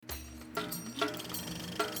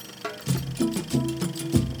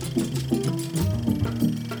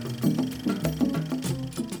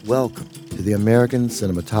Welcome to the American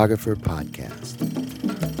Cinematographer Podcast.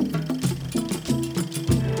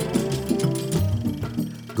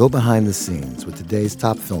 Go behind the scenes with today's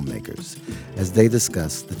top filmmakers as they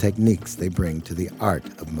discuss the techniques they bring to the art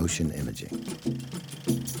of motion imaging.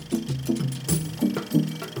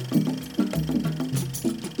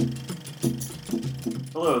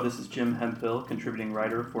 Hello, this is Jim Hemphill, contributing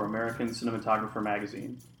writer for American Cinematographer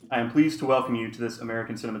magazine. I am pleased to welcome you to this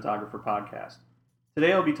American Cinematographer podcast.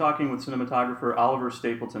 Today I'll be talking with cinematographer Oliver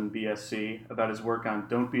Stapleton, BSc, about his work on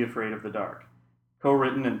Don't Be Afraid of the Dark.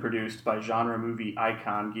 Co-written and produced by genre movie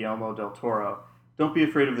icon Guillermo del Toro, Don't Be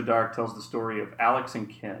Afraid of the Dark tells the story of Alex and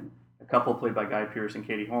Kim, a couple played by Guy Pearce and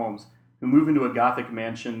Katie Holmes, who move into a Gothic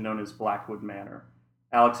mansion known as Blackwood Manor.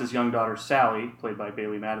 Alex's young daughter Sally, played by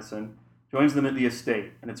Bailey Madison, joins them at the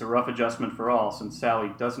estate, and it's a rough adjustment for all since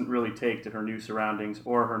Sally doesn't really take to her new surroundings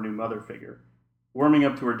or her new mother figure. Warming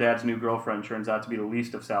up to her dad's new girlfriend turns out to be the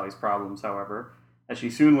least of Sally's problems, however, as she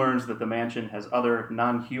soon learns that the mansion has other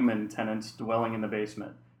non-human tenants dwelling in the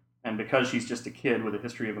basement, and because she's just a kid with a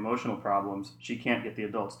history of emotional problems, she can't get the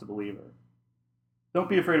adults to believe her. Don't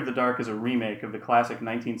Be Afraid of the Dark is a remake of the classic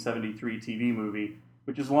 1973 TV movie,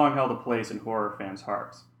 which has long held a place in horror fans'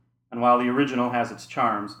 hearts. And while the original has its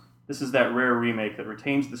charms, this is that rare remake that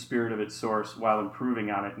retains the spirit of its source while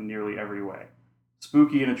improving on it in nearly every way.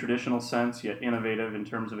 Spooky in a traditional sense, yet innovative in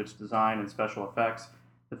terms of its design and special effects,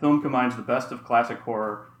 the film combines the best of classic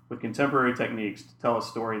horror with contemporary techniques to tell a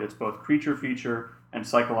story that's both creature feature and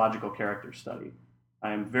psychological character study.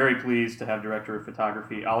 I am very pleased to have director of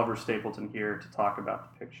photography Oliver Stapleton here to talk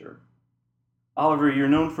about the picture. Oliver, you're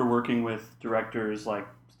known for working with directors like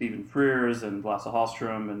Stephen Frears and Lasse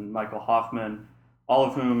Hallström and Michael Hoffman, all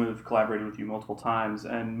of whom have collaborated with you multiple times,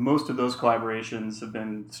 and most of those collaborations have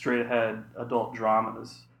been straight-ahead adult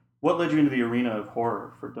dramas. What led you into the arena of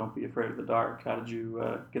horror for Don't Be Afraid of the Dark? How did you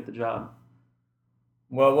get the job?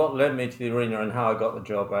 Well, what led me to the arena and how I got the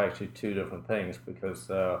job are actually two different things, because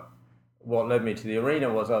what led me to the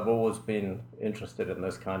arena was I've always been interested in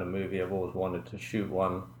this kind of movie. I've always wanted to shoot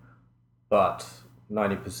one, but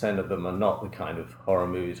 90% of them are not the kind of horror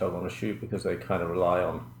movies I want to shoot because they kind of rely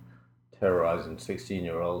on terrorizing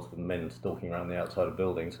 16-year-olds with men stalking around the outside of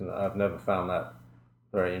buildings, and I've never found that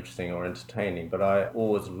very interesting or entertaining. But I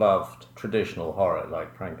always loved traditional horror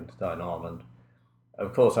like Frankenstein, Almond.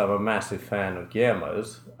 Of course, I'm a massive fan of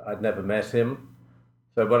Guillermo's. I'd never met him,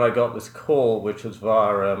 so when I got this call, which was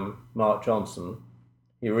via Mark Johnson,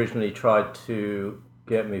 he originally tried to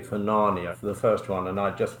get me for Narnia for the first one, and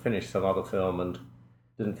I'd just finished some other film and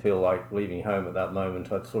didn't feel like leaving home at that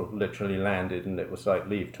moment. I'd sort of literally landed and it was like,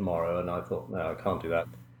 leave tomorrow, and I thought, no, I can't do that.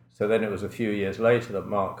 So then it was a few years later that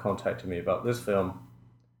Mark contacted me about this film,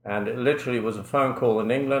 and it literally was a phone call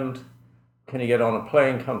in England. Can you get on a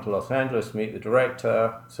plane, come to Los Angeles, meet the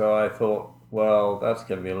director? So I thought, well, that's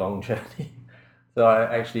going to be a long journey. So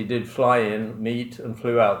I actually did fly in, meet, and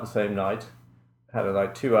flew out the same night. Had a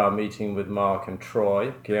 2-hour meeting with Mark and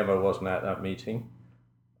Troy. Guillermo wasn't at that meeting.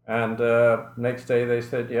 And next day they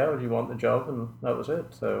said, yeah, do you want the job? And that was it.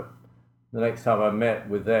 So the next time I met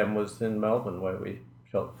with them was in Melbourne, where we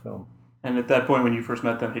shot the film. And at that point, when you first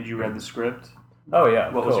met them, had you read the script? Oh,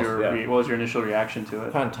 yeah, What was your initial reaction to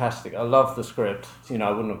it? Fantastic. I love the script.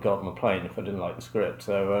 I wouldn't have gotten the plane if I didn't like the script.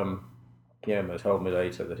 So Guillermo told me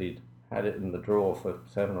later that he'd had it in the drawer for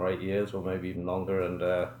 7 or 8 years, or maybe even longer, and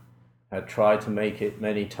had tried to make it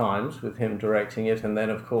many times with him directing it. And then,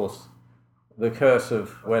 of course, the curse of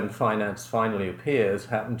when finance finally appears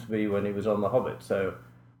happened to be when he was on The Hobbit. So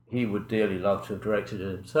he would dearly love to have directed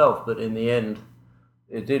it himself, but in the end,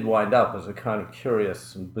 it did wind up as a kind of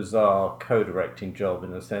curious and bizarre co-directing job,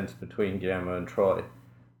 in a sense, between Guillermo and Troy.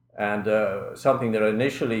 And something that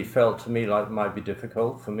initially felt to me like might be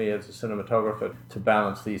difficult for me as a cinematographer to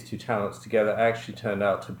balance these two talents together actually turned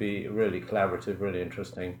out to be really collaborative, really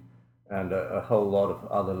interesting. And a whole lot of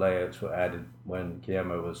other layers were added when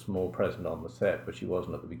Guillermo was more present on the set, which he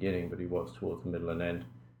wasn't at the beginning, but he was towards the middle and end.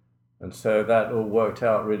 And so that all worked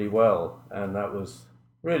out really well, and that was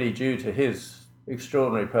really due to his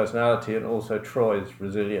extraordinary personality and also Troy's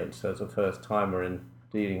resilience as a first-timer in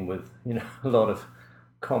dealing with, a lot of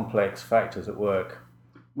complex factors at work.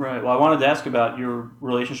 Right. Well, I wanted to ask about your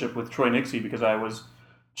relationship with Troy Nixey, because I was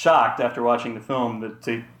shocked after watching the film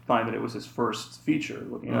to find that it was his first feature.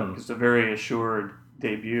 It's a very assured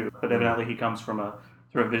debut, but evidently he comes from a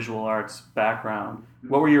sort of visual arts background.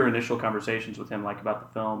 What were your initial conversations with him like about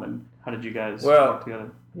the film, and how did you guys work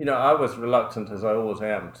together? I was reluctant, as I always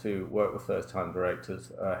am, to work with first-time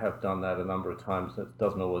directors. I have done that a number of times. It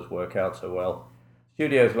doesn't always work out so well.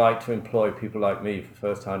 studios like to employ people like me for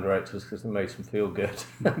first-time directors because it makes them feel good.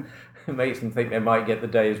 It makes them think they might get the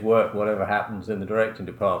day's work, whatever happens in the directing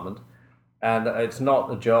department. And it's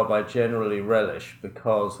not a job I generally relish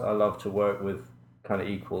because I love to work with kind of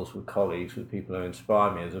equals, with colleagues, with people who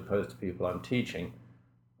inspire me as opposed to people I'm teaching.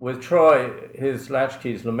 With Troy, his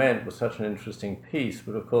Latchkey's Lament was such an interesting piece,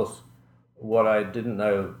 but of course, what I didn't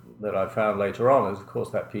know that I found later on is, of course,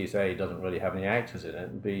 that piece, A, doesn't really have any actors in it,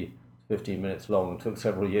 and B, 15 minutes long, took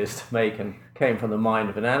several years to make, and came from the mind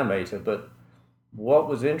of an animator. But what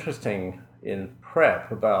was interesting in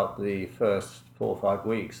prep about the first 4 or 5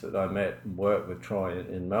 weeks that I met and worked with Troy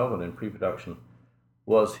in Melbourne in pre-production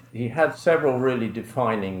was he had several really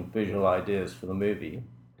defining visual ideas for the movie.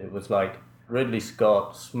 It was like Ridley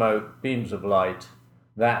Scott, smoke, beams of light.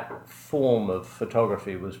 That form of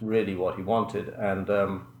photography was really what he wanted, and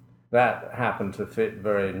that happened to fit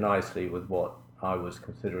very nicely with what I was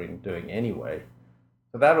considering doing anyway.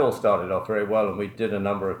 So that all started off very well, and we did a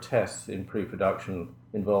number of tests in pre-production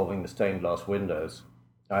involving the stained glass windows.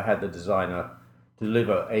 I had the designer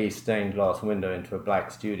deliver a stained glass window into a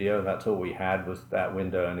black studio, and that's all we had was that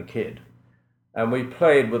window and a kid. And we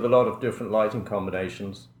played with a lot of different lighting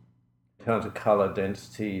combinations in terms of color,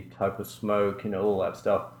 density, type of smoke, all that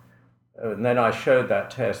stuff. And then I showed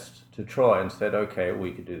that test to Troy and said, okay,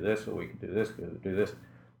 we could do this, or we could do this, we could do this.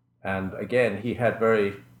 And again, he had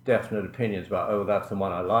very definite opinions about, oh, that's the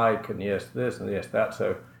one I like, and yes, this, and yes, that.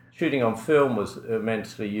 So shooting on film was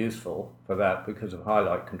immensely useful for that because of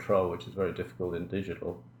highlight control, which is very difficult in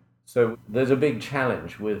digital. So there's a big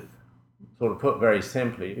challenge with, sort of put very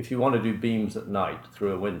simply, if you want to do beams at night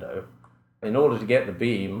through a window, in order to get the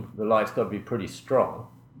beam, the light's got to be pretty strong.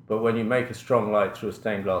 But when you make a strong light through a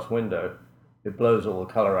stained glass window, it blows all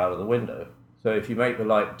the color out of the window. So if you make the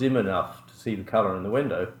light dim enough to see the color in the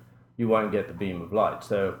window, you won't get the beam of light.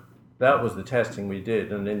 So that was the testing we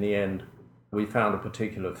did, and in the end, we found a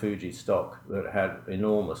particular Fuji stock that had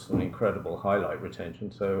enormous and incredible highlight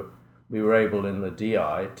retention. So we were able in the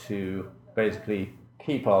DI to basically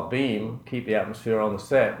keep our beam, keep the atmosphere on the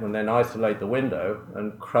set, and then isolate the window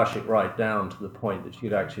and crush it right down to the point that you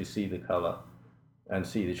could actually see the color and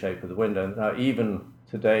see the shape of the window. Now, even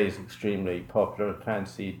today's extremely popular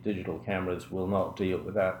fancy digital cameras will not deal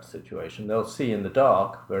with that situation. They'll see in the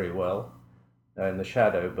dark very well, in the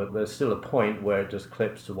shadow, but there's still a point where it just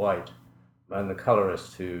clips to white. And the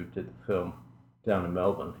colorist who did the film down in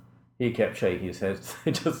Melbourne, he kept shaking his head,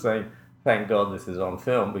 just saying, thank God this is on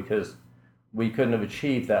film, because we couldn't have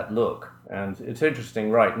achieved that look. And it's interesting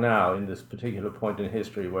right now, in this particular point in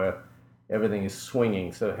history where everything is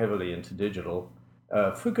swinging so heavily into digital,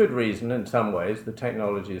 for good reason in some ways. The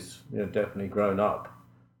technology has definitely grown up.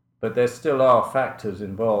 But there still are factors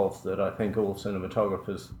involved that I think all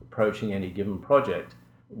cinematographers approaching any given project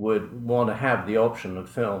would want to have the option of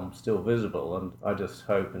film still visible. And I just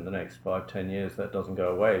hope in the next 5-10 years that doesn't go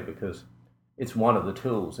away, because it's one of the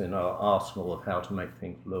tools in our arsenal of how to make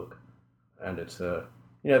things look. And it's the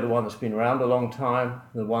one that's been around a long time,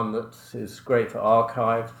 the one that is great for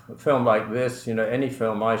archive. A film like this, any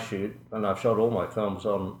film I shoot, and I've shot all my films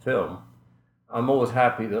on film, I'm always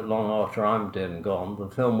happy that long after I'm dead and gone, the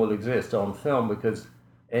film will exist on film, because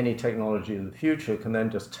any technology of the future can then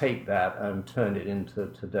just take that and turn it into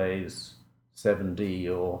today's 7D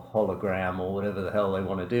or hologram or whatever the hell they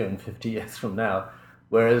want to do in 50 years from now.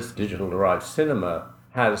 Whereas digital-derived cinema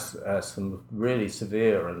has some really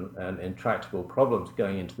severe and intractable problems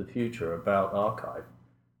going into the future about archive,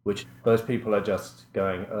 which those people are just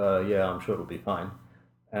going, yeah, I'm sure it'll be fine.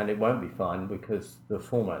 And it won't be fine, because the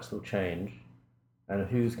formats will change. And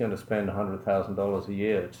who's going to spend $100,000 a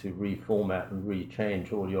year to reformat and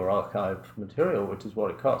rechange all your archive material, which is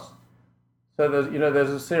what it costs? So there's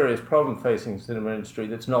a serious problem facing the cinema industry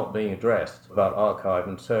that's not being addressed about archive.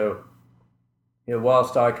 And so,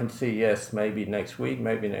 whilst I can see, yes, maybe next week,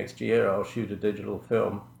 maybe next year, I'll shoot a digital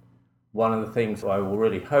film, one of the things I will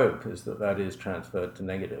really hope is that is transferred to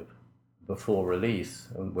negative before release,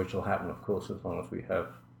 which will happen, of course, as long as we have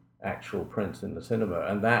actual prints in the cinema,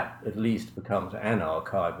 and that at least becomes an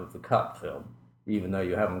archive of the cut film, even though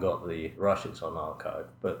you haven't got the rushes on archive.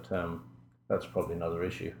 But that's probably another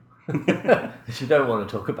issue that you don't want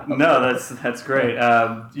to talk about. No, that's great.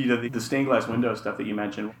 The stained glass window stuff that you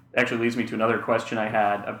mentioned actually leads me to another question I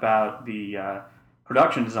had about the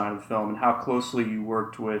production design of the film and how closely you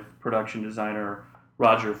worked with production designer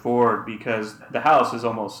Roger Ford, because the house is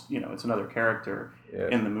almost, it's another character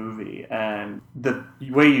in the movie. And the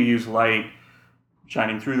way you use light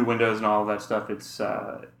shining through the windows and all of that stuff, it's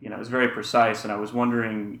very precise. And I was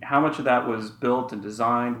wondering how much of that was built and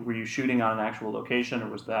designed. Were you shooting on an actual location, or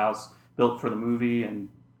was the house built for the movie? And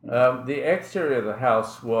The exterior of the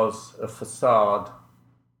house was a facade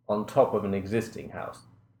on top of an existing house.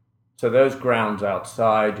 So those grounds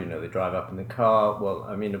outside, they drive up in the car. Well,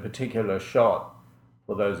 I mean, a particular shot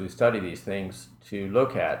for those who study these things to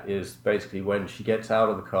look at is basically when she gets out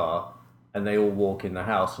of the car and they all walk in the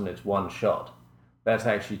house, and it's one shot. That's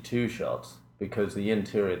actually two shots because the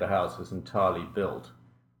interior of the house is entirely built.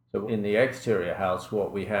 So in the exterior house,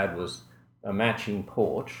 what we had was a matching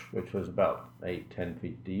porch, which was about 8-10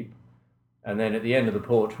 feet deep. And then at the end of the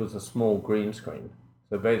porch was a small green screen.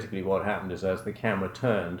 So basically what happened is as the camera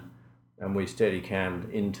turned and we steady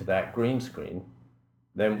cammed into that green screen,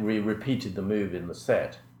 then we repeated the move in the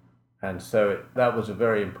set. And so that was a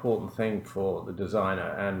very important thing for the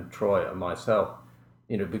designer and Troy and myself,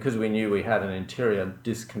 because we knew we had an interior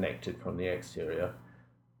disconnected from the exterior.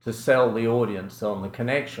 To sell the audience on the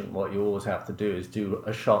connection, what you always have to do is do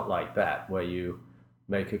a shot like that, where you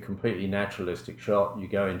make a completely naturalistic shot, you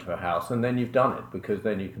go into a house, and then you've done it, because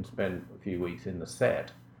then you can spend a few weeks in the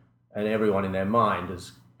set, and everyone in their mind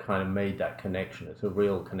has kind of made that connection. It's a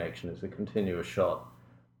real connection, it's a continuous shot.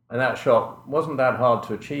 And that shot wasn't that hard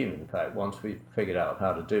to achieve, in fact, once we figured out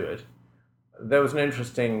how to do it. There was an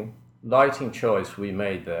interesting lighting choice we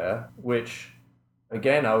made there, which,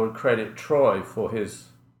 again, I would credit Troy for his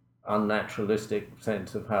unnaturalistic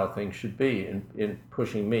sense of how things should be in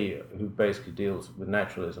pushing me, who basically deals with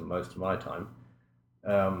naturalism most of my time.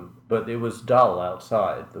 But it was dull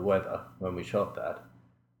outside, the weather, when we shot that.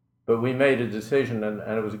 But we made a decision, and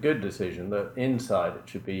it was a good decision, that inside it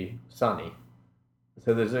should be sunny.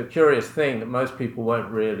 So there's a curious thing that most people won't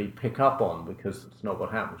really pick up on, because it's not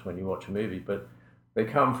what happens when you watch a movie, but they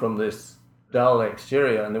come from this dull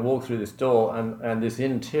exterior and they walk through this door, and this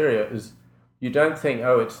interior is, you don't think,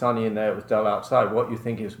 oh, it's sunny in there, it was dull outside. What you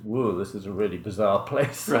think is, whoa, this is a really bizarre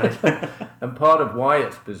place. Right. And part of why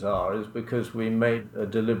it's bizarre is because we made a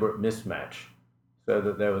deliberate mismatch, so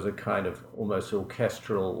that there was a kind of almost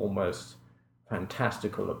orchestral, almost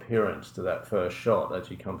fantastical appearance to that first shot as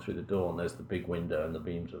you come through the door, and there's the big window and the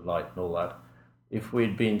beams of light and all that. If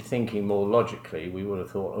we'd been thinking more logically, we would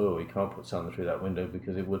have thought, oh, we can't put sun through that window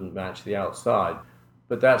because it wouldn't match the outside.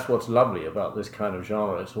 But that's what's lovely about this kind of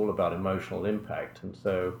genre. It's all about emotional impact. And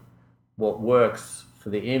so what works for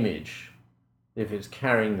the image, if it's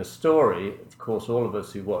carrying the story, of course, all of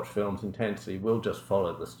us who watch films intensely will just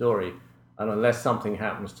follow the story. And unless something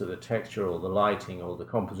happens to the texture or the lighting or the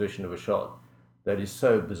composition of a shot that is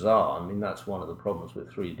so bizarre, I mean, that's one of the problems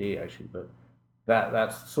with 3D, actually, but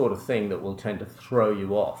that's the sort of thing that will tend to throw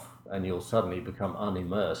you off, and you'll suddenly become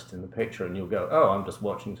unimmersed in the picture, and you'll go, oh, I'm just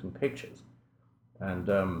watching some pictures.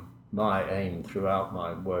 And my aim throughout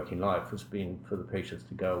my working life has been for the pictures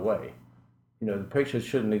to go away. The pictures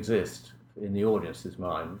shouldn't exist in the audience's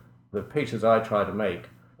mind. The pictures I try to make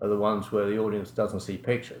are the ones where the audience doesn't see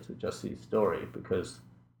pictures, it just sees story, because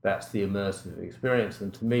that's the immersive experience.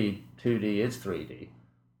 And to me, 2D is 3D.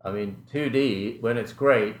 I mean, 2D, when it's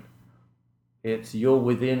great, it's you're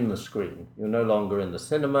within the screen. You're no longer in the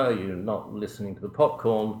cinema, you're not listening to the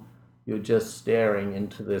popcorn, you're just staring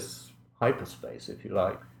into this hyperspace, if you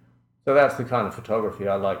like. So that's the kind of photography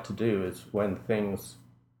I like to do, is when things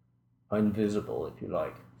are invisible, if you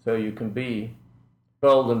like. So you can be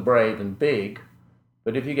bold and brave and big,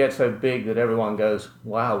 but if you get so big that everyone goes,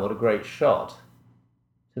 wow, what a great shot,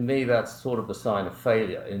 to me that's sort of a sign of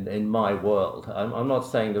failure in my world. I'm not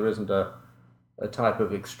saying there isn't a type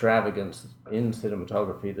of extravagance in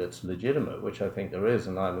cinematography that's legitimate, which I think there is,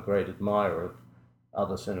 and I'm a great admirer of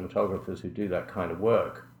other cinematographers who do that kind of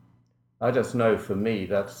work. I just know for me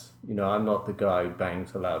that's, I'm not the guy who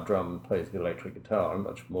bangs a loud drum and plays the electric guitar. I'm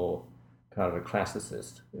much more kind of a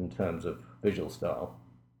classicist in terms of visual style.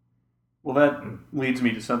 Well, that leads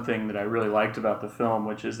me to something that I really liked about the film,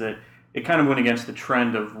 which is that it kind of went against the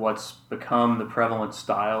trend of what's become the prevalent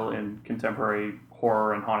style in contemporary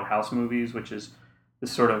horror and haunted house movies, which is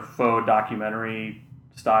this sort of faux documentary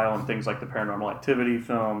style and things like the Paranormal Activity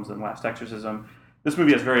films and Last Exorcism. This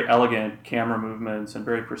movie has very elegant camera movements and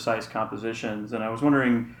very precise compositions, and I was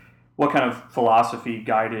wondering what kind of philosophy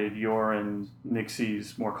guided your and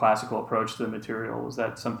Nixie's more classical approach to the material. Was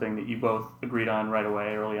that something that you both agreed on right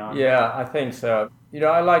away, early on? Yeah, I think so.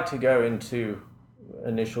 I like to go into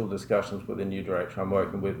initial discussions with a new director I'm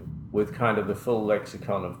working with kind of the full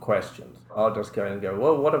lexicon of questions. I'll just go in and go,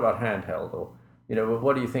 well, what about handheld? Or,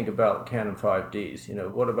 what do you think about Canon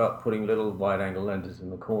 5Ds? What about putting little wide-angle lenses in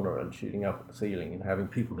the corner and shooting up at the ceiling and having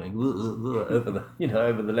people going over the,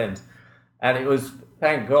 over the lens? And it was,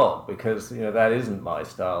 thank God, because, that isn't my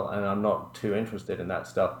style, and I'm not too interested in that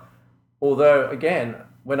stuff. Although, again,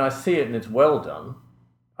 when I see it and it's well done,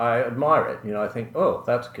 I admire it. I think, oh,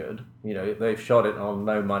 that's good. They've shot it on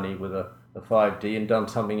no money with a 5D and done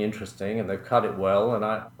something interesting, and they've cut it well. And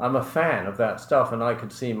I'm a fan of that stuff, and I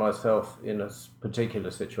could see myself in a particular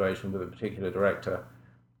situation with a particular director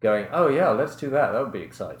going, oh yeah, let's do that. That would be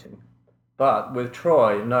exciting. But with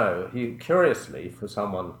Troy, no. He, curiously, for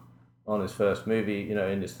someone on his first movie,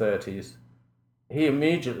 in his 30s, he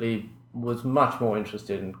immediately was much more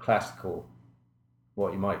interested in classical,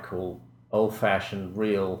 what you might call old-fashioned,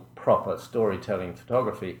 real, proper storytelling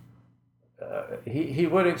photography. He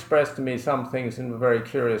would express to me some things in a very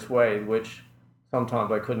curious way, which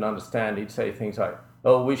sometimes I couldn't understand. He'd say things like,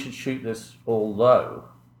 oh, we should shoot this all low.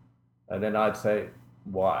 And then I'd say,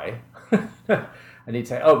 why? And he'd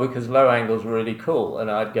say, oh, because low angles are really cool. And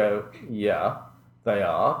I'd go, yeah, they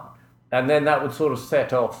are. And then that would sort of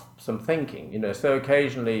set off some thinking, So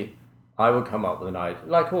occasionally I would come up with an idea,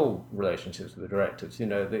 like all relationships with the directors,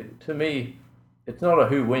 to me, it's not a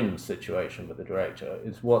who wins situation with the director,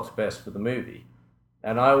 it's what's best for the movie.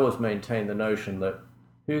 And I always maintain the notion that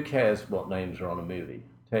who cares what names are on a movie?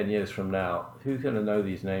 10 years from now, who's going to know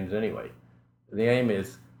these names anyway? The aim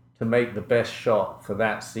is to make the best shot for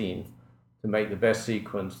that scene, to make the best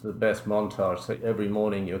sequence, the best montage, so every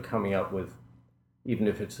morning you're coming up with, even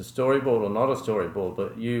if it's a storyboard or not a storyboard,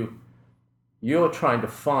 but you're trying to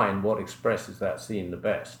find what expresses that scene the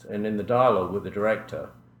best. And in the dialogue with the director,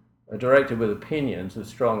 a director with opinions and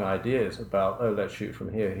strong ideas about, oh, let's shoot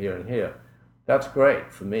from here, here, and here, that's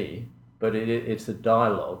great for me, but it's a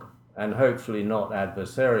dialogue, and hopefully not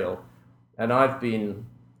adversarial. And I've been,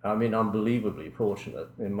 unbelievably fortunate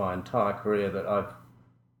in my entire career that I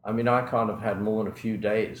can't have had more than a few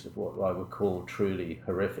days of what I would call truly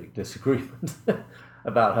horrific disagreements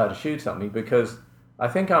about how to shoot something, because I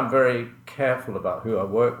think I'm very careful about who I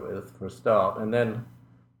work with, for a start, and then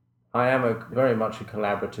I am very much a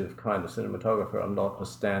collaborative kind of cinematographer. I'm not a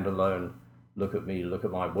standalone, look at me, look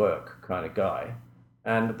at my work kind of guy.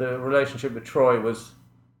 And the relationship with Troy was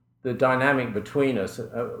the dynamic between us,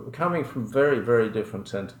 coming from very, very different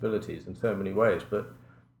sensibilities in so many ways, but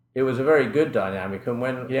it was a very good dynamic. And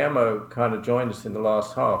when Guillermo kind of joined us in the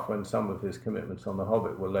last half, when some of his commitments on The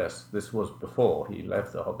Hobbit were less, this was before he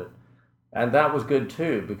left The Hobbit, and that was good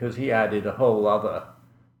too, because he added a whole other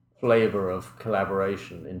flavor of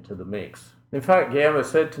collaboration into the mix. In fact, Guillermo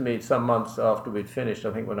said to me some months after we'd finished,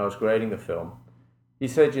 I think when I was grading the film, he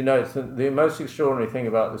said, it's the most extraordinary thing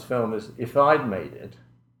about this film is if I'd made it,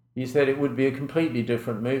 he said it would be a completely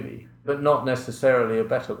different movie, but not necessarily a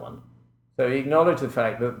better one. So he acknowledged the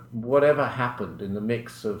fact that whatever happened in the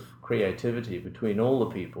mix of creativity between all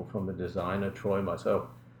the people, from the designer, Troy, myself,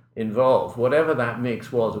 involved, whatever that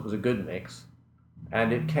mix was, it was a good mix.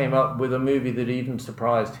 And it came up with a movie that even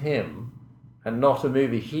surprised him, and not a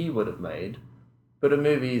movie he would have made, but a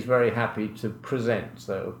movie he's very happy to present.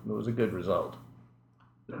 So it was a good result.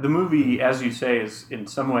 The movie, as you say, is in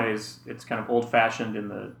some ways, it's kind of old-fashioned in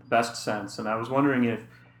the best sense. And I was wondering if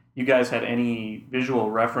you guys had any visual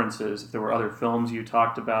references, if there were other films you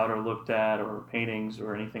talked about or looked at, or paintings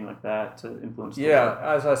or anything like that to influence the work.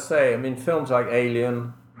 As I say, films like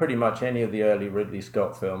Alien, pretty much any of the early Ridley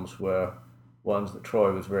Scott films were ones that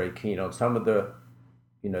Troy was very keen on. Some of the,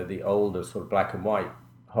 the older sort of black and white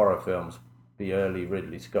horror films, the early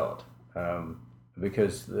Ridley Scott,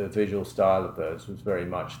 because the visual style of those was very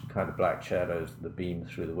much kind of black shadows, the beam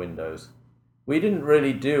through the windows. We didn't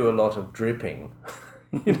really do a lot of dripping.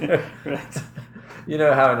 Right. You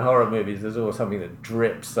know how in horror movies there's always something that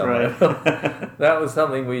drips somewhere. Right. That was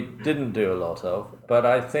something we didn't do a lot of. But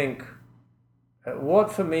I think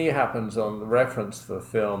what for me happens on the reference for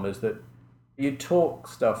film is that you talk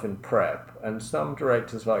stuff in prep, and some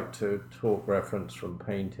directors like to talk reference from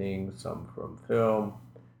painting, some from film.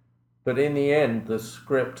 But in the end, the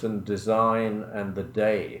script and design and the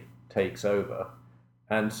day takes over.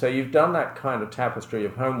 And so you've done that kind of tapestry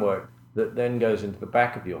of homework that then goes into the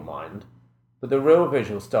back of your mind. But the real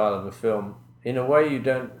visual style of a film, in a way, you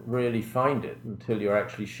don't really find it until you're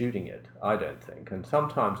actually shooting it, I don't think. And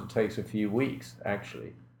sometimes it takes a few weeks,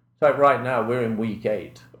 actually. So like right now, we're in week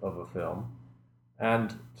 8 of a film.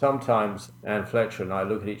 And sometimes Anne Fletcher and I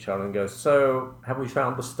look at each other and go, so have we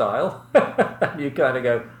found the style? And you kind of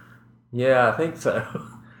go, yeah, I think so.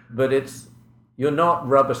 But you're not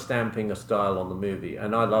rubber stamping a style on the movie,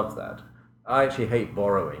 and I love that. I actually hate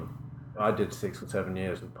borrowing. I did 6 or 7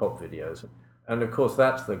 years of pop videos. And of course,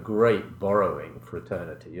 that's the great borrowing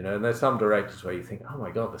fraternity, And there's some directors where you think, oh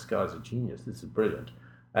my God, this guy's a genius. This is brilliant.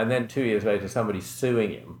 And then 2 years later, somebody's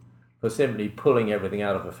suing him for simply pulling everything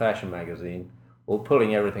out of a fashion magazine or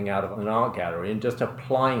pulling everything out of an art gallery and just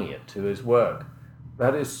applying it to his work.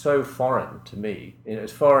 That is so foreign to me.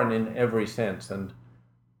 It's foreign in every sense. And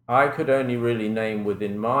I could only really name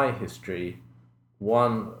within my history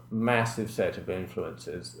one massive set of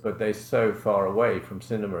influences, but they're so far away from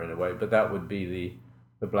cinema in a way. But that would be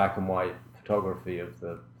the black and white photography of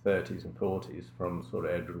the 30s and 40s from sort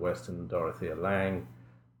of Edward Weston and Dorothea Lange.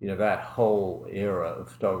 That whole era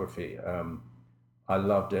of photography. I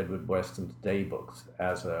loved Edward Weston's daybooks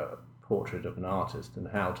as a portrait of an artist and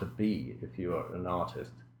how to be, if you are an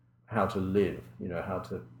artist, how to live, how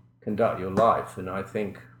to conduct your life. And I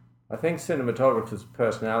think cinematographers'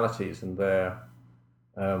 personalities and their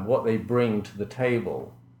what they bring to the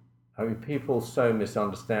table. I mean, people so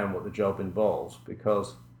misunderstand what the job involves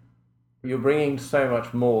because you're bringing so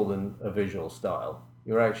much more than a visual style.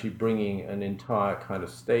 You're actually bringing an entire kind of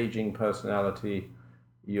staging personality.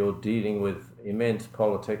 You're dealing with immense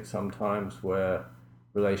politics sometimes where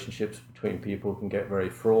relationships between people can get very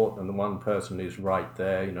fraught, and the one person who's right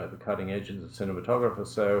there, at the cutting edge is the cinematographer.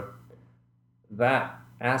 So that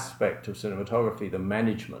aspect of cinematography, the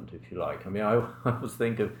management, if you like. I mean, I always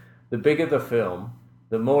think of the bigger the film,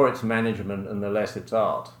 the more it's management and the less it's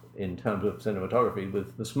art in terms of cinematography.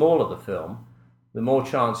 With the smaller the film, the more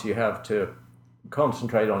chance you have to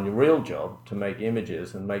concentrate on your real job to make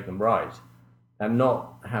images and make them right and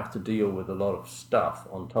not have to deal with a lot of stuff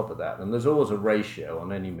on top of that. And there's always a ratio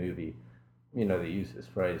on any movie, they use this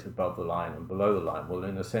phrase above the line and below the line. Well,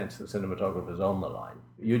 in a sense, the cinematographer's on the line.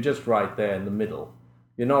 You're just right there in the middle.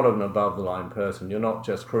 You're not an above the line person. You're not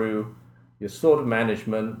just crew. You're sort of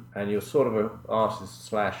management and you're sort of an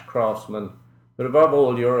artist / craftsman. But above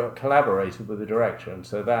all, you're a collaborator with the director. And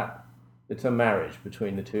so that it's a marriage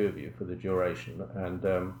between the two of you for the duration. And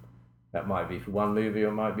that might be for one movie or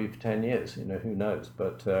it might be for 10 years, who knows.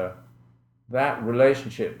 But that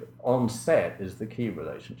relationship on set is the key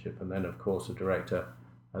relationship. And then, of course, the director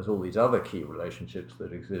has all these other key relationships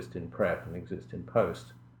that exist in prep and exist in post.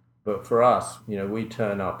 But for us, we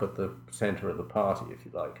turn up at the center of the party, if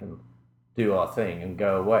you like, and do our thing and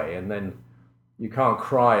go away. And then you can't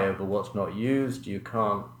cry over what's not used. You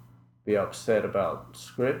can't be upset about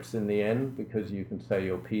scripts in the end because you can say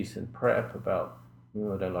your piece in prep about,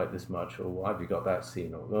 I don't like this much, or why have you got that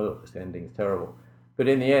scene, or this ending's terrible. But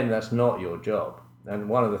in the end, that's not your job. And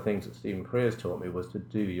one of the things that Stephen Frears taught me was to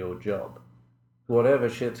do your job. Whatever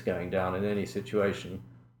shit's going down in any situation,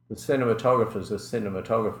 the cinematographer's a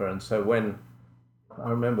cinematographer. And so when I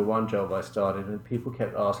remember one job I started and people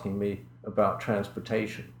kept asking me about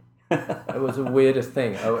transportation. It was the weirdest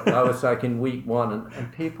thing. I was like in week one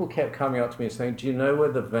and people kept coming up to me and saying, do you know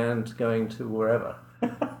where the van's going to wherever?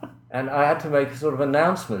 And I had to make a sort of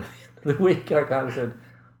announcement the week. I kind of said,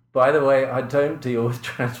 by the way, I don't deal with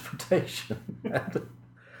transportation. And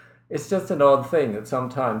it's just an odd thing that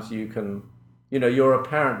sometimes you can, you're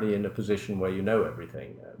apparently in a position where you know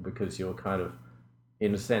everything because you're kind of,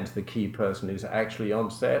 in a sense, the key person who's actually on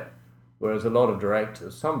set. Whereas a lot of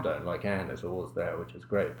directors, some don't, like Anne is always there, which is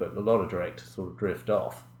great, but a lot of directors sort of drift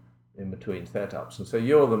off in between setups. And so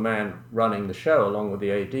you're the man running the show along with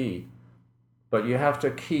the AD, but you have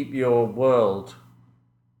to keep your world,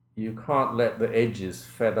 you can't let the edges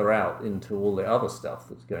feather out into all the other stuff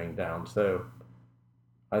that's going down. So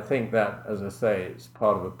I think that, as I say, it's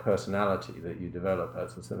part of a personality that you develop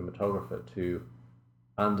as a cinematographer to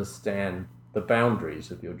understand the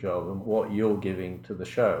boundaries of your job and what you're giving to the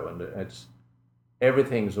show. And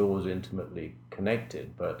everything's always intimately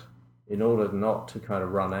connected, but in order not to kind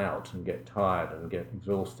of run out and get tired and get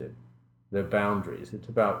exhausted, there are boundaries. It's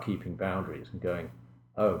about keeping boundaries and going,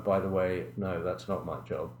 oh, by the way, no, that's not my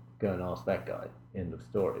job. Go and ask that guy. End of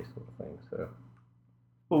story, sort of thing. So,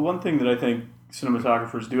 well, one thing that I think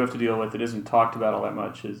cinematographers do have to deal with that isn't talked about all that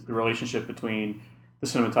much is the relationship between the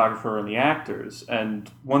cinematographer and the actors. And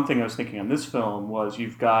one thing I was thinking on this film was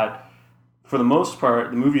you've got, for the most part,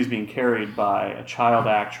 the movie is being carried by a child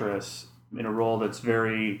actress in a role that's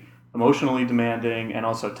very emotionally demanding and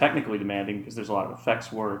also technically demanding because there's a lot of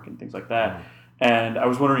effects work and things like that. Mm. And I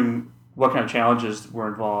was wondering what kind of challenges were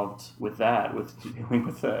involved with that, with dealing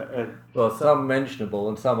with well, some mentionable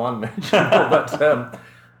and some unmentionable. But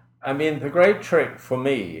I mean, the great trick for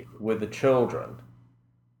me with the children,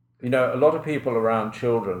 a lot of people around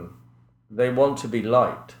children, they want to be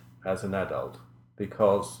liked as an adult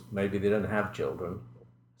because maybe they don't have children.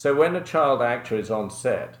 So when a child actor is on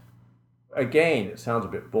set, again, it sounds a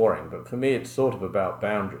bit boring, but for me, it's sort of about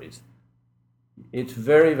boundaries. It's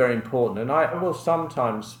very, very important. And I will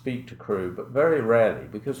sometimes speak to crew, but very rarely,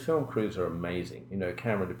 because film crews are amazing.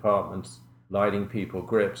 Camera departments, lighting people,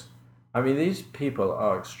 grips. I mean, these people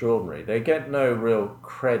are extraordinary. They get no real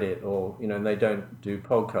credit or, and they don't do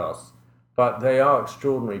podcasts, but they are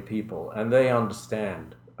extraordinary people and they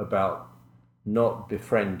understand about not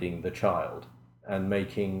befriending the child. and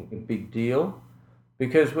making a big deal.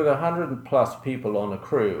 Because with 100 plus people on a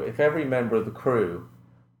crew, if every member of the crew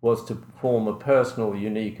was to form a personal,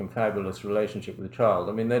 unique, and fabulous relationship with a child,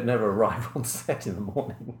 I mean, they'd never arrive on set in the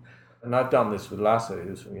morning. And I've done this with Lasse,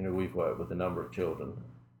 who's, we've worked with a number of children.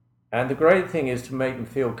 And the great thing is to make them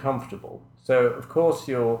feel comfortable. So, of course,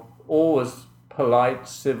 you're always polite,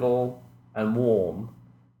 civil, and warm,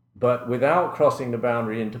 but without crossing the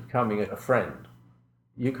boundary into becoming a friend.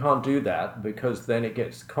 You can't do that because then it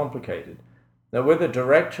gets complicated. Now, with a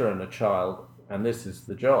director and a child, and this is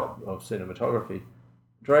the job of cinematography,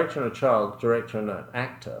 director and a child, director and an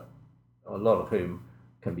actor, a lot of whom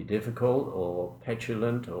can be difficult or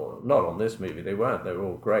petulant, or not on this movie, they weren't, they were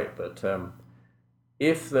all great, but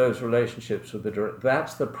if those relationships with the director,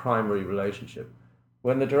 that's the primary relationship.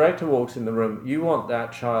 When the director walks in the room, you want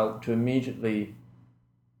that child to immediately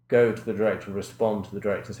go to the director, respond to the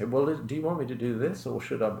director, and say, well, do you want me to do this, or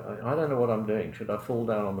should I don't know what I'm doing, should I fall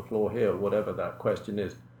down on the floor here, whatever that question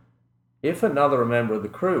is. If another member of the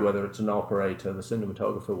crew, whether it's an operator, the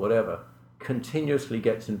cinematographer, whatever, continuously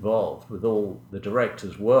gets involved with all the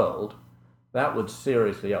director's world, that would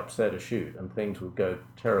seriously upset a shoot and things would go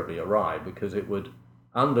terribly awry because it would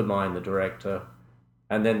undermine the director,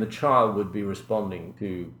 and then the child would be responding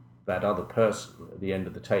to that other person at the end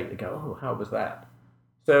of the take. They go, oh, how was that?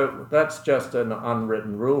 So that's just an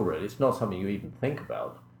unwritten rule, really. It's not something you even think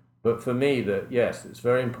about. But for me, yes, it's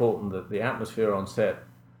very important that the atmosphere on set,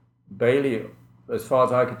 Bailey, as far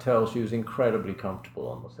as I could tell, she was incredibly comfortable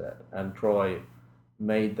on the set. And Troy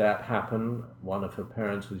made that happen. One of her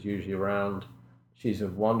parents was usually around. She's a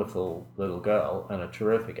wonderful little girl and a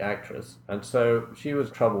terrific actress. And so she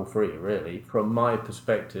was trouble-free, really, from my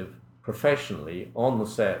perspective, professionally, on the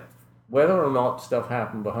set. Whether or not stuff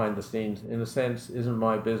happened behind the scenes, in a sense, isn't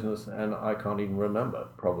my business, and I can't even remember.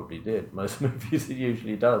 Probably did. Most movies it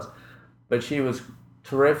usually does. But she was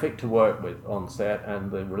terrific to work with on set,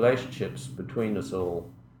 and the relationships between us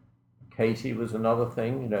all. Katie was another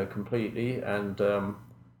thing, completely. And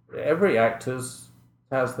every actor's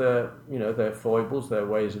has their foibles, their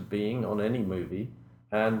ways of being on any movie,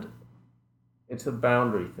 and it's a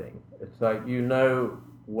boundary thing. It's like,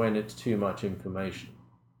 when it's too much information.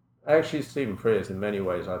 Actually, Stephen Frears, in many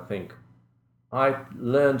ways, I think, I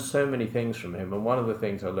learned so many things from him, and one of the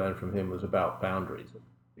things I learned from him was about boundaries.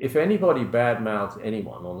 If anybody badmouths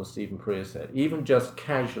anyone on the Stephen Frears set, even just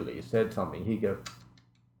casually said something, he'd go,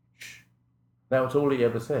 shh. That was all he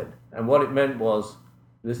ever said. And what it meant was,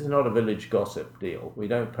 this is not a village gossip deal. We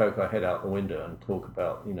don't poke our head out the window and talk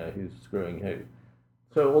about, who's screwing who.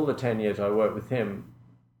 So all the 10 years I worked with him,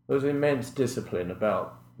 there was immense discipline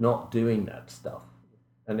about not doing that stuff.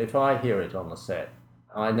 And if I hear it on the set,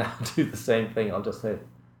 I now do the same thing. I'll just say,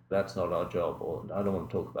 that's not our job, or I don't want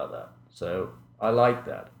to talk about that. So I like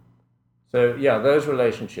that. So yeah, those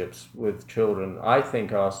relationships with children, I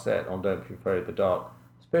think our set on Don't Be Afraid of the Dark,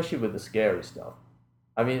 especially with the scary stuff.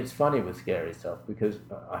 I mean, it's funny with scary stuff because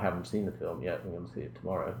I haven't seen the film yet. I'm going to see it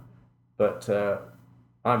tomorrow. But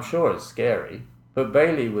I'm sure it's scary. But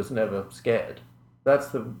Bailey was never scared. That's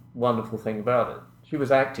the wonderful thing about it. She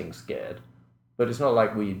was acting scared, but it's not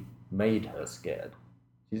like we made her scared.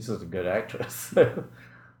 She's just a good actress. So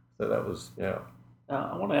that was,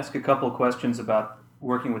 I want to ask a couple of questions about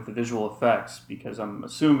working with the visual effects, because I'm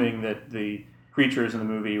assuming that the creatures in the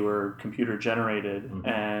movie were computer generated. Mm-hmm.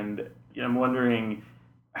 And I'm wondering,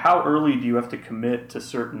 how early do you have to commit to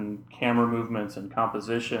certain camera movements and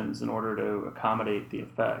compositions in order to accommodate the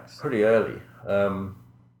effects? Pretty early.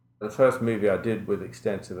 The first movie I did with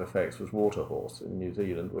extensive effects was Waterhorse in New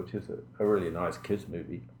Zealand, which is a really nice kids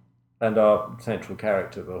movie. And our central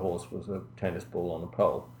character, the horse, was a tennis ball on a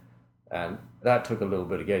pole. And that took a little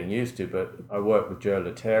bit of getting used to, but I worked with Joe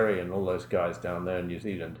Letteri and all those guys down there in New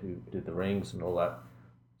Zealand who did the rings and all that.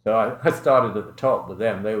 So I started at the top with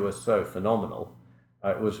them. They were so phenomenal.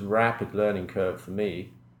 It was a rapid learning curve for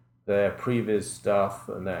me. Their previs stuff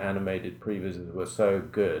and their animated previses were so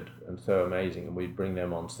good and so amazing, and we'd bring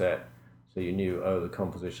them on set so you knew, the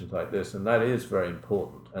composition's like this, and that is very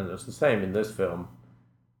important. And it's the same in this film.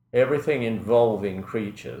 Everything involving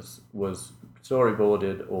creatures was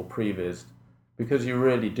storyboarded or prevised, because you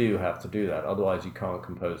really do have to do that, otherwise you can't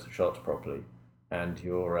compose the shots properly. And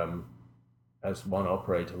you're, as one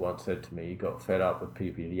operator once said to me, he got fed up with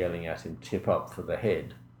people yelling at him, tip up for the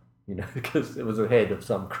head, because it was a head of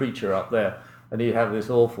some creature up there, and he'd have this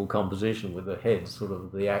awful composition with the head, sort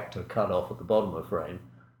of the actor cut off at the bottom of the frame,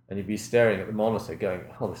 and he'd be staring at the monitor going,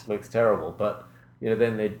 oh, this looks terrible, but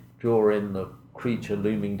then they'd draw in the creature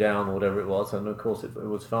looming down or whatever it was, and of course it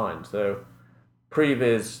was fine. So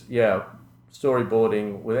previs,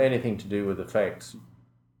 storyboarding with anything to do with effects,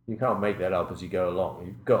 You can't make that up as you go along.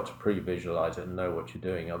 You've got to pre-visualize it and know what you're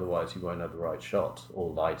doing. Otherwise, you won't have the right shots or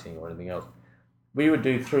lighting or anything else. We would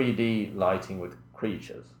do 3D lighting with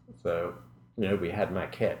creatures. So, we had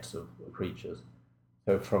maquettes of creatures.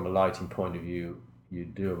 So from a lighting point of view,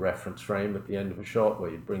 you'd do a reference frame at the end of a shot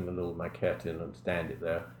where you'd bring the little maquette in and stand it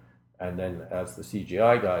there. And then as the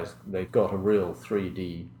CGI guys, they've got a real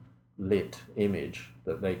 3D lit image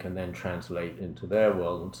that they can then translate into their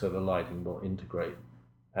world, and so the lighting will integrate.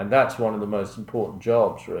 And that's one of the most important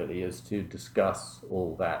jobs, really, is to discuss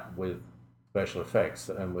all that with special effects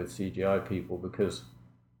and with CGI people, because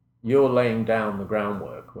you're laying down the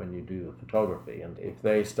groundwork when you do the photography, and if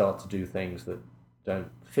they start to do things that don't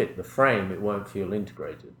fit the frame, it won't feel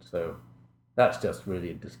integrated. So that's just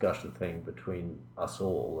really a discussion thing between us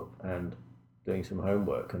all, and doing some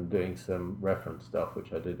homework and doing some reference stuff,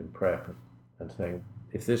 which I did in prep, and saying,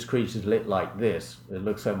 if this creature's lit like this, it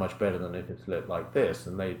looks so much better than if it's lit like this,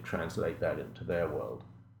 and they translate that into their world.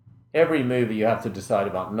 Every movie you have to decide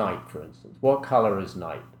about night, for instance. What color is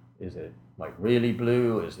night? Is it like really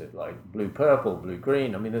blue? Is it like blue-purple,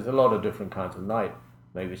 blue-green? I mean, there's a lot of different kinds of night.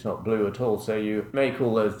 Maybe it's not blue at all. So you make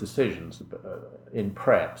all those decisions in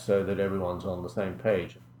prep so that everyone's on the same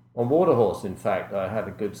page. On Waterhorse, in fact, I had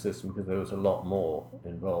a good system because there was a lot more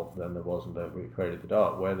involved than there was in Don't Be Afraid of the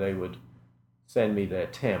Dark, where they would send me their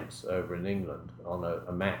temps over in England on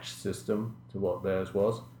a match system to what theirs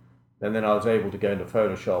was. And then I was able to go into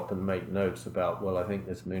Photoshop and make notes about, well, I think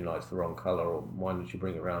this moonlight's the wrong color, or why don't you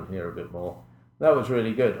bring it around here a bit more? That was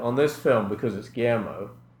really good. On this film, because it's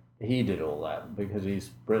Guillermo, he did all that because he's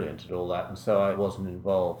brilliant at all that. And so I wasn't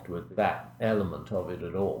involved with that element of it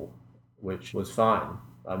at all, which was fine.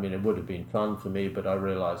 I mean, it would have been fun for me, but I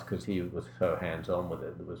realized because he was so hands-on with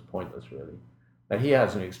it, it was pointless, really. And he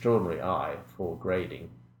has an extraordinary eye for grading.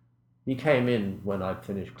 He came in when I'd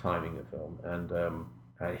finished timing the film, and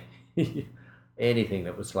anything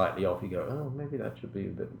that was slightly off, you go, oh, maybe that should be a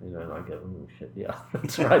bit, and I go, oh, shit, yeah,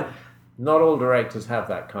 that's right. Not all directors have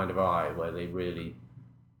that kind of eye where they really,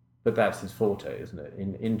 but that's his forte, isn't it?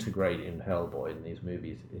 In integrating Hellboy in these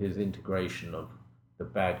movies, his integration of the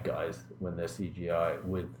bad guys when they're CGI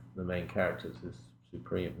with the main characters is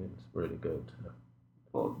supreme. It's really good.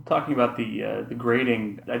 Well, talking about the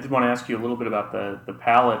grading, I did want to ask you a little bit about the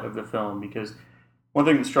palette of the film, because one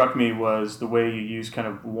thing that struck me was the way you use kind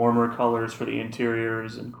of warmer colors for the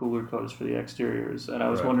interiors and cooler colors for the exteriors, and I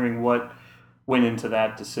was wondering what went into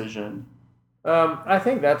that decision. I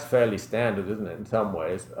think that's fairly standard, isn't it, in some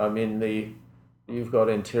ways? I mean, you've got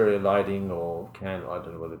interior lighting or I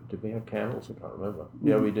don't know whether, did we have candles? I can't remember.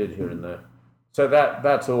 Yeah, we did here and there. So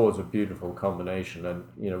that's always a beautiful combination, and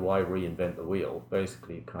why reinvent the wheel?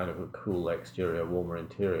 Basically, kind of a cool exterior, warmer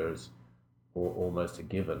interior is almost a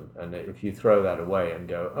given. And if you throw that away and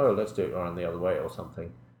go, oh, let's do it around the other way or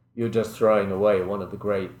something, you're just throwing away one of the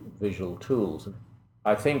great visual tools.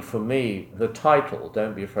 I think for me, the title,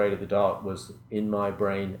 Don't Be Afraid of the Dark, was in my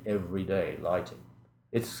brain every day, lighting.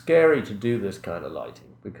 It's scary to do this kind of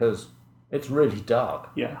lighting because it's really dark.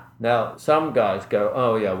 Yeah. Now, some guys go,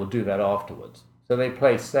 oh yeah, we'll do that afterwards. So they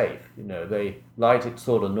play safe, they light it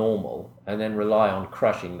sort of normal and then rely on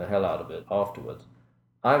crushing the hell out of it afterwards.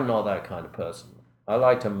 I'm not that kind of person. I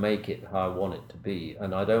like to make it how I want it to be,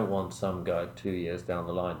 and I don't want some guy 2 years down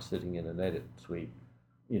the line sitting in an edit suite,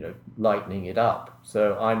 lightening it up.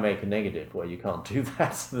 So I make a negative where you can't do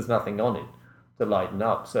that, so there's nothing on it to lighten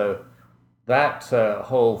up. So that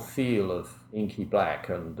whole feel of inky black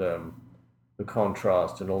and the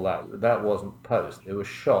contrast and all that wasn't post. It was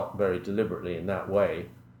shot very deliberately in that way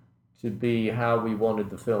to be how we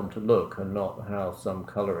wanted the film to look, and not how some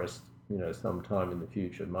colorist, sometime in the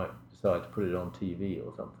future might decide to put it on TV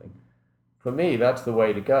or something. For me, that's the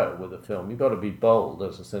way to go with a film. You've got to be bold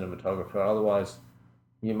as a cinematographer, otherwise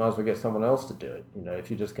you might as well get someone else to do it. If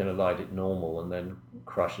you're just going to light it normal and then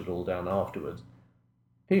crush it all down afterwards.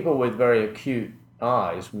 People with very acute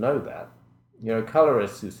eyes know that.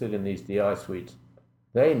 Colorists who sit in these DI suites,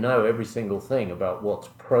 they know every single thing about what's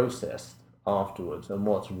processed afterwards and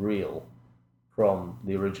what's real from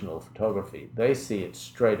the original photography. They see it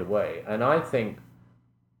straight away. And I think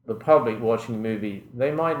the public watching the movie,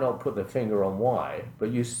 they might not put their finger on why,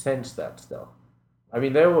 but you sense that stuff. I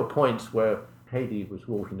mean, there were points where Katie was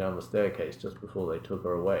walking down the staircase just before they took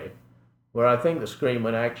her away, where I think the screen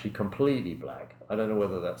went actually completely black. I don't know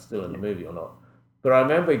whether that's still in the movie or not. But I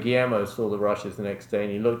remember Guillermo saw the rushes the next day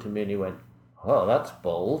and he looked at me and he went, oh, that's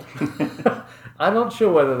bold. I'm not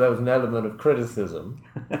sure whether there was an element of criticism,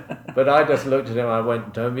 but I just looked at him and I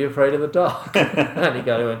went, don't be afraid of the dark. And he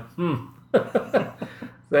kind of went,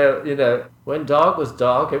 So, when dark was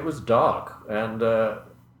dark, it was dark. And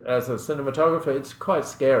As a cinematographer, it's quite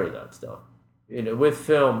scary, that stuff. With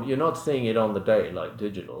film, you're not seeing it on the day like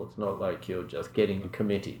digital. It's not like you're just getting a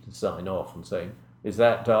committee to sign off and saying, is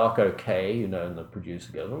that dark okay? And the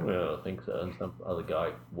producer goes, oh, yeah, I think so. And some other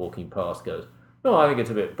guy walking past goes, no, I think it's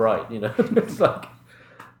a bit bright. It's like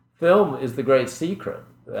film is the great secret.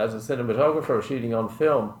 As a cinematographer shooting on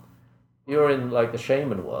film, you're in like the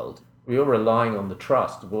shaman world. You're relying on the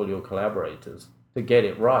trust of all your collaborators to get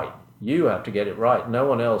it right. You have to get it right. No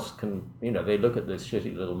one else can, they look at this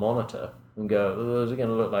shitty little monitor and go, oh, is it going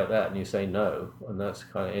to look like that? And you say no, and that's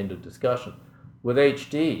kind of end of discussion. With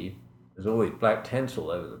HD, there's always black tents all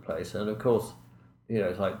over the place, and of course,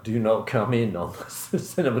 it's like, do not come in on the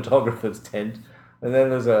cinematographer's tent, and then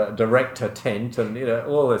there's a director tent, and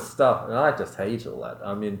all this stuff, and I just hate all that.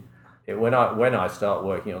 I mean, when I start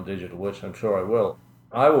working on digital, which I'm sure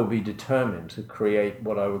I will be determined to create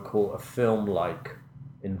what I would call a film-like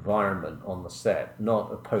environment on the set,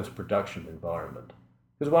 not a post-production environment.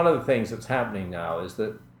 Because one of the things that's happening now is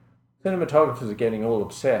that cinematographers are getting all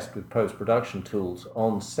obsessed with post-production tools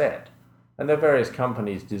on set. And there are various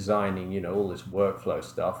companies designing, all this workflow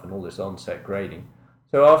stuff and all this on-set grading.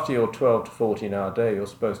 So after your 12 to 14-hour day, you're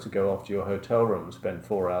supposed to go off to your hotel room and spend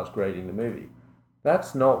 4 hours grading the movie.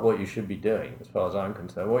 That's not what you should be doing, as far as I'm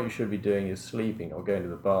concerned. What you should be doing is sleeping or going to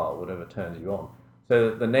the bar, whatever turns you on,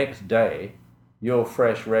 so that the next day you're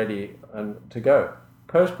fresh, ready, and to go.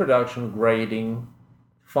 Post-production grading,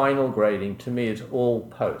 final grading, to me, is all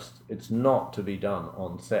post. It's not to be done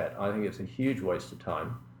on set. I think it's a huge waste of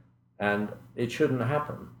time, and it shouldn't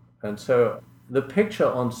happen. And so the picture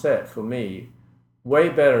on set, for me, way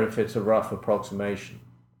better if it's a rough approximation.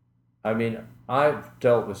 I mean, I've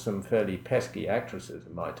dealt with some fairly pesky actresses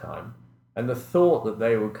in my time, and the thought that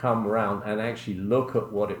they would come around and actually look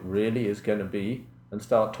at what it really is going to be and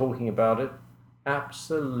start talking about it,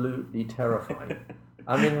 absolutely terrifying.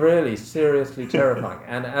 I mean, really, seriously terrifying.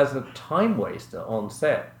 And as a time waster on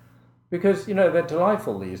set, because, they're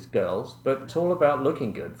delightful, these girls, but it's all about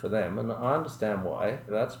looking good for them, and I understand why.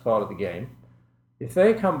 That's part of the game. If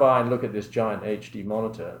they come by and look at this giant HD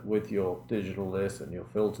monitor with your digital this and your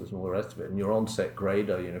filters and all the rest of it, and your on-set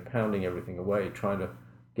grader, pounding everything away, trying to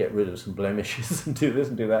get rid of some blemishes and do this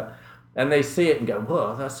and do that, and they see it and go,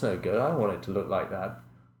 whoa, that's no good, I want it to look like that.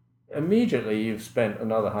 Immediately you've spent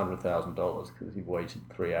another $100,000 because you've waited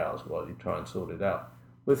 3 hours while you try and sort it out.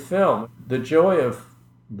 With film, the joy of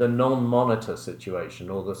the non-monitor situation,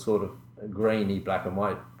 or the sort of grainy black and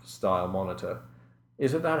white style monitor,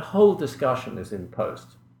 is that whole discussion is in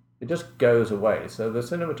post. It just goes away. So the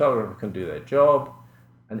cinematographer can do their job,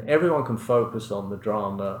 and everyone can focus on the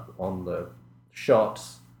drama, on the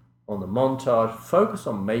shots, on the montage, focus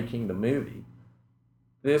on making the movie.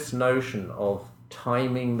 This notion of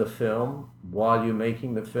timing the film while you're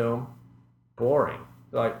making the film, boring.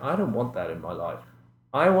 Like, I don't want that in my life.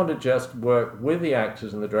 I want to just work with the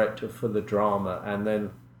actors and the director for the drama, and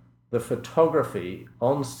then the photography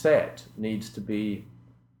on set needs to be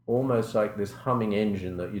almost like this humming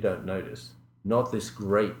engine that you don't notice, not this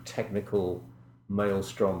great technical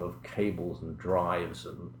maelstrom of cables and drives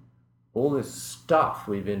and all this stuff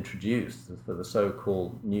we've introduced for the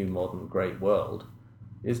so-called new modern great world.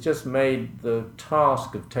 It's just made the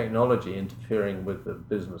task of technology interfering with the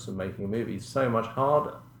business of making a movie so much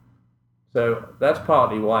harder. So that's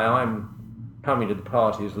partly why I'm coming to the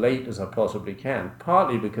party as late as I possibly can,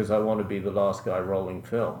 partly because I want to be the last guy rolling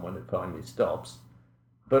film when it finally stops,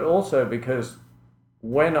 but also because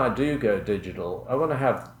when I do go digital, I want to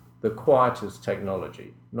have the quietest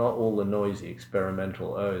technology, not all the noisy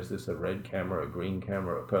experimental, oh, is this a red camera, a green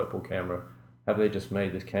camera, a purple camera? Have they just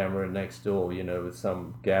made this camera next door, with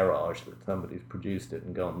some garage that somebody's produced it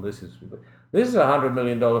and gone, this is a $100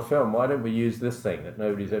 million film, why don't we use this thing that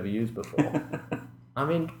nobody's ever used before? I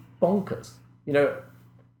mean, bonkers.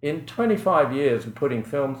 In 25 years of putting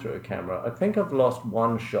film through a camera, I think I've lost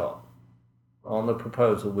one shot. On the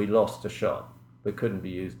proposal, we lost a shot that couldn't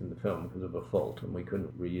be used in the film because of a fault, and we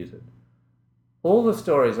couldn't reuse it. All the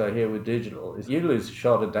stories I hear with digital is you lose a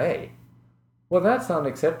shot a day. Well, that's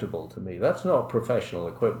unacceptable to me. That's not professional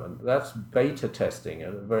equipment. That's beta testing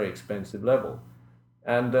at a very expensive level.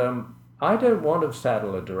 And I don't want to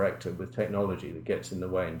saddle a director with technology that gets in the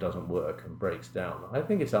way and doesn't work and breaks down. I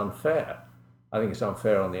think it's unfair. I think it's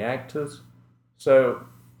unfair on the actors. So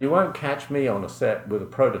you won't catch me on a set with a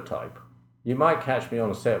prototype. You might catch me on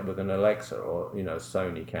a set with an Alexa or,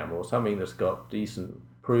 Sony camera or something that's got decent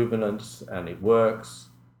provenance and it works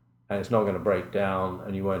and it's not going to break down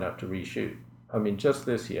and you won't have to reshoot. I mean, just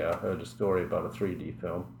this year, I heard a story about a 3D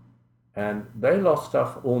film, and they lost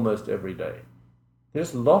stuff almost every day. They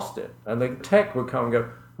just lost it. And the tech would come and go,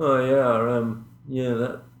 oh,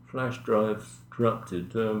 yeah, flash drive's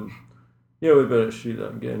corrupted. Yeah, we better shoot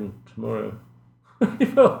that again tomorrow.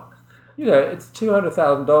 It's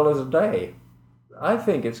 $200,000 a day. I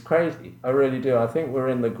think it's crazy. I really do. I think we're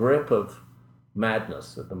in the grip of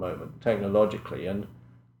madness at the moment, technologically. And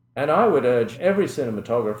I would urge every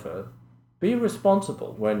cinematographer, be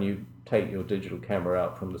responsible when you take your digital camera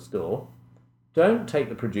out from the store. Don't take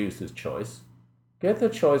the producer's choice. Get the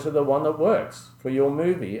choice of the one that works for your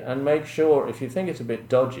movie, and make sure, if you think it's a bit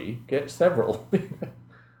dodgy, get several.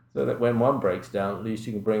 So that when one breaks down, at least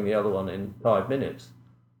you can bring the other one in 5 minutes.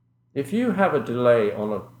 If you have a delay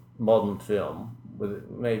on a modern film, with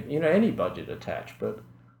maybe any budget attached, but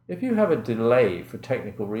if you have a delay for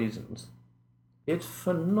technical reasons, it's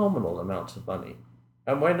phenomenal amounts of money.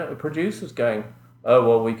 And when a producer's going, oh,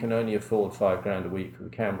 well, we can only afford $5,000 a week for the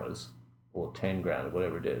cameras, or $10,000 or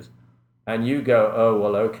whatever it is, and you go, oh,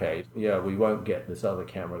 well, okay, yeah, we won't get this other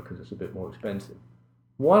camera because it's a bit more expensive.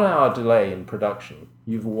 1 hour delay in production,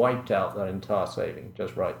 you've wiped out that entire saving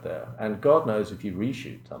just right there. And God knows if you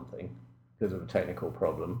reshoot something because of a technical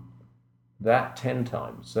problem, that 10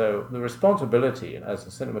 times. So the responsibility as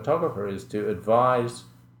a cinematographer is to advise,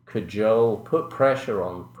 cajole, put pressure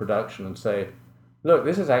on production and say, look,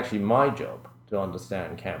 this is actually my job to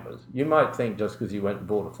understand cameras. You might think just because you went and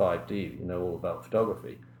bought a 5D, you know all about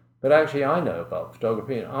photography. But actually I know about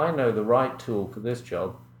photography, and I know the right tool for this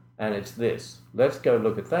job, and it's this. Let's go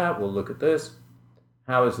look at that, we'll look at this.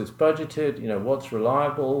 How is this budgeted? What's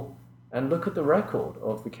reliable? And look at the record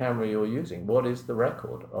of the camera you're using. What is the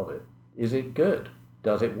record of it? Is it good?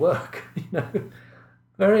 Does it work?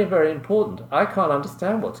 Very, very important. I can't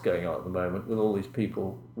understand what's going on at the moment with all these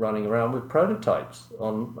people running around with prototypes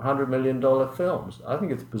on $100 million films. I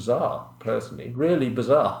think it's bizarre, personally, really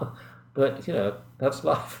bizarre. But, that's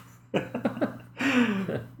life.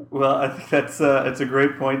 Well, I think it's a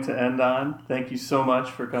great point to end on. Thank you so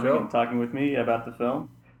much for coming and talking with me about the film.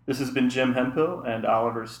 This has been Jim Hemphill and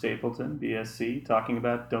Oliver Stapleton, BSc, talking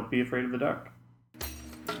about Don't Be Afraid of the Dark.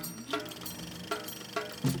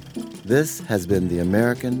 This has been the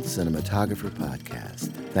American Cinematographer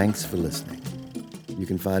Podcast. Thanks for listening. You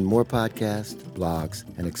can find more podcasts, blogs,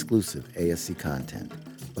 and exclusive ASC content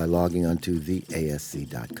by logging onto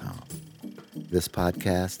theasc.com. This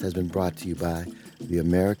podcast has been brought to you by the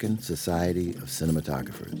American Society of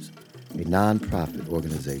Cinematographers, a nonprofit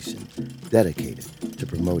organization dedicated to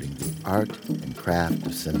promoting the art and craft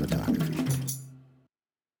of cinematography.